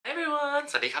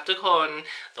สวัสดีครับทุกคน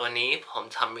ตัวนี้ผม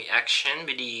ทำ reaction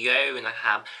วิดีโอนะค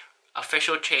รับ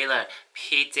official trailer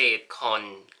พี่เจตคน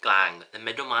กลาง The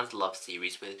Middleman's Love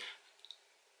Series with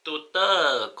Tutor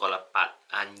กรปัต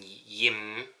อันยิ้ม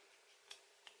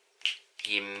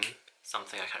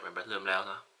something I can't remember ลืมแล้ว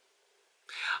นะ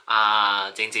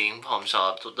จริงๆผมชอ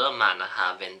บ Tutor มากนะครั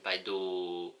บเป็นไปดู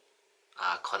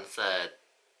คอนเสิร์ต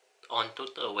on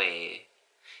Tutor Way.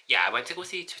 Yeah, I went to go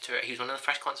see Tutor. He was one of the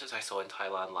first concerts I saw in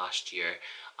Thailand last year.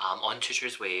 On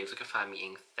Tutor's Way, it was like a fan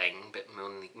meeting thing, but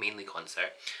mainly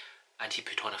concert. And he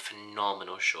put on a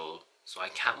phenomenal show. So I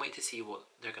can't wait to see what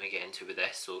they're going to get into with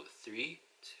this. So 3,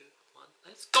 2, 1,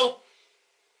 let's go!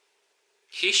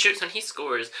 He shoots and he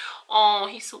scores. Oh,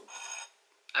 he's so...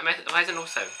 Why is there no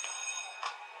sound?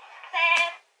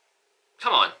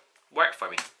 Come on, work for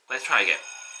me. Let's try again.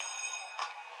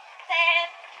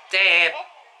 Deb!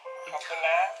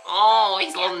 Oh,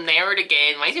 he's a little nerd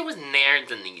again. Why is he always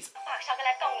nerds in these?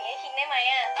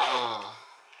 Oh.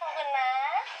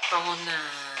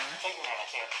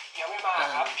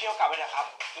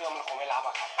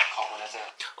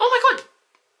 Oh my god!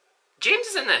 James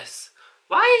is in this.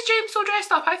 Why is James so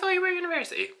dressed up? I thought you were at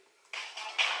university.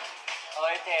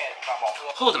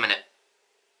 Hold a minute.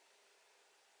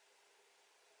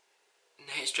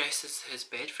 He's dressed as his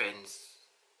bed friend's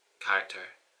character.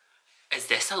 Is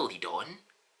this a lead on?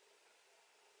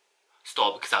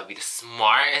 Stop, because that would be the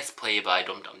smartest play by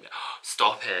DomundiTv.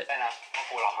 Stop it.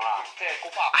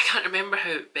 I can't remember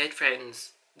how Bed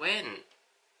Friends went.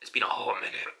 It's been a hot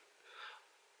minute.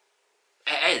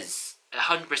 It is. It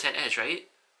 100% is, right?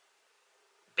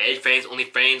 Bed Friends, only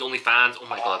fans. Oh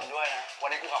my god.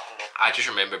 I just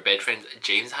remember Bed Friends.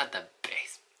 James had the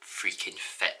best freaking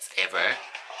fits ever.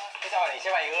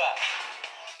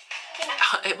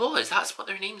 It was. That's what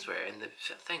their names were in the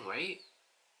thing, right?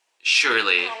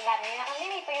 Surely.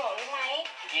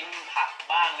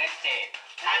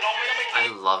 I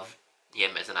love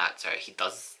him as an actor. He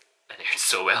does an air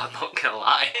so well, I'm not gonna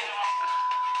lie.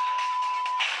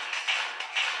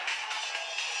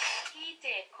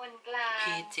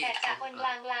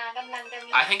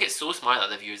 I think it's so smart that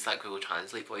they've used that Google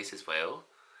Translate voice as well.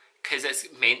 Because it's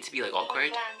meant to be like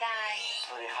awkward.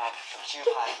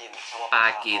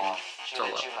 Bagin.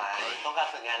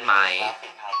 My.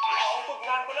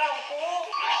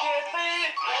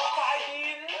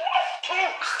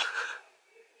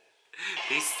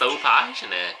 He's so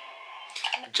passionate.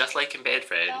 Just like in Bed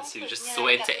Friends, he was just so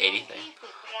into anything.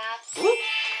 Ooh.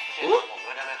 Ooh.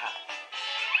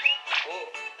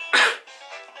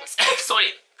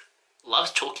 Sorry.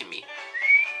 Love's choking me.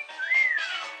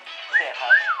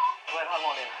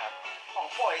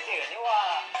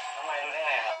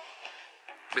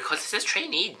 Because it's his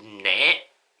trainee, net.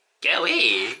 Get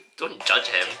away. Don't judge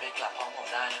him.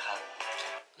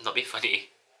 Not be funny.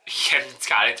 Him's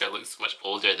character looks much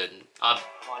older than,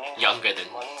 younger than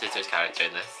Tutor's character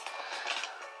in this.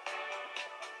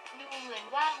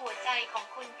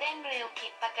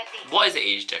 What is the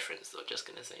age difference though? Just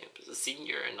gonna say, it's a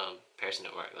senior and a person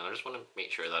at work. I just want to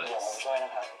make sure that it's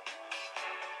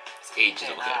age is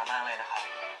okay.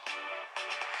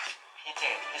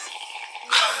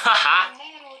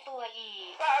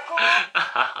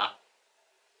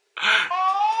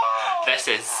 This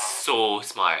is so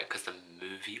smart because the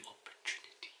movie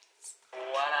opportunities.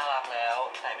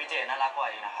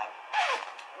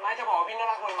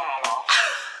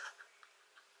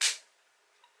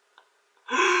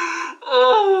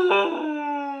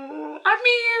 I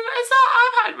mean,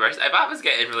 I've had worse. If I was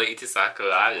getting related to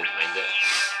Sako, I didn't mind it.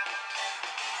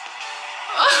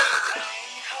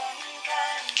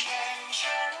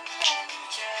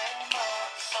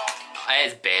 It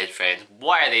is Bed Friends.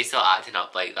 Why are they still acting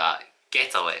up like that?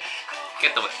 Get away.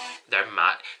 Get away. They're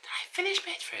mad. Did I finish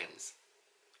Bed Friends?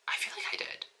 I feel like I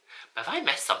did. But if I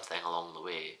missed something along the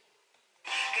way,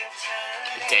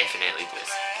 definitely do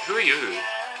this. Who are you?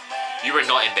 You were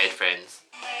not in Bed Friends.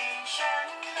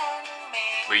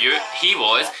 Were you? He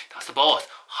was. That's the boss.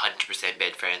 100%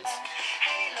 Bed Friends.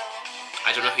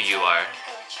 I don't know who you are.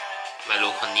 My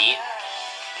local neat.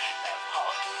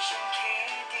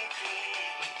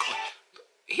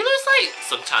 He looks like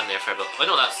sometime there for a bit. Oh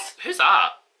no, that's... Who's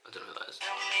that? I don't know who that is.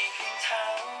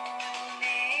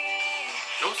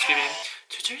 No screaming.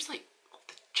 Tutor's like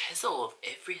the chisel of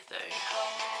everything.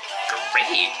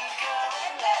 Great!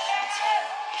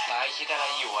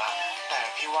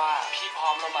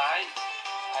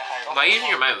 Why are you using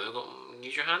your mouth?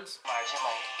 Use your hands?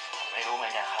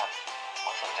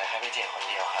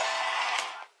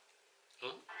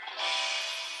 Hmm?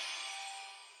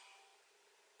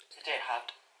 พี่เจตครับ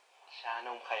ชาน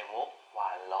มไข่มุกหวา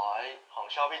น100ของ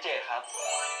ชอบพี่เจตครับ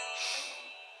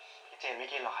พี่ เจนไม่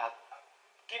กินหรอครับ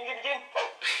กิน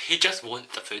He just wants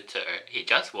the food, Tutor. He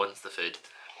just wants the food.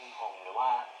 กินผงหรือว่า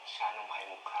ชานมไข่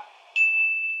มุกครับ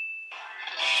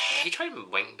He tried and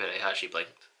wink, but it actually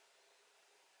blinked.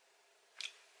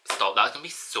 Stop, that's gonna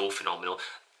be so phenomenal.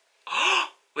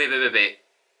 Wait.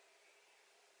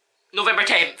 November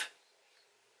 10th.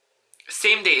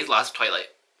 Same day as last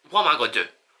Twilight. What am I gonna do?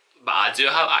 But I do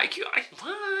have IQ.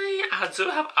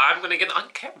 I'm gonna get the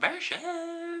uncut version.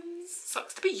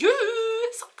 Sucks to be you.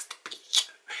 Sucks to be you.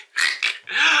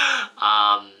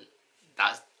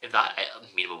 If that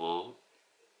memeable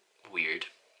weird.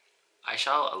 I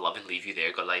shall love and leave you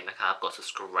there. กดไลค์นะครับ กด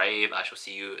subscribe. I shall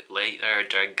see you later.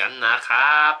 เจอกันนะค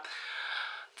รับ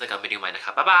เจอกันวิดีโอใหม่นะค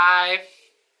รับ บ๊ายบาย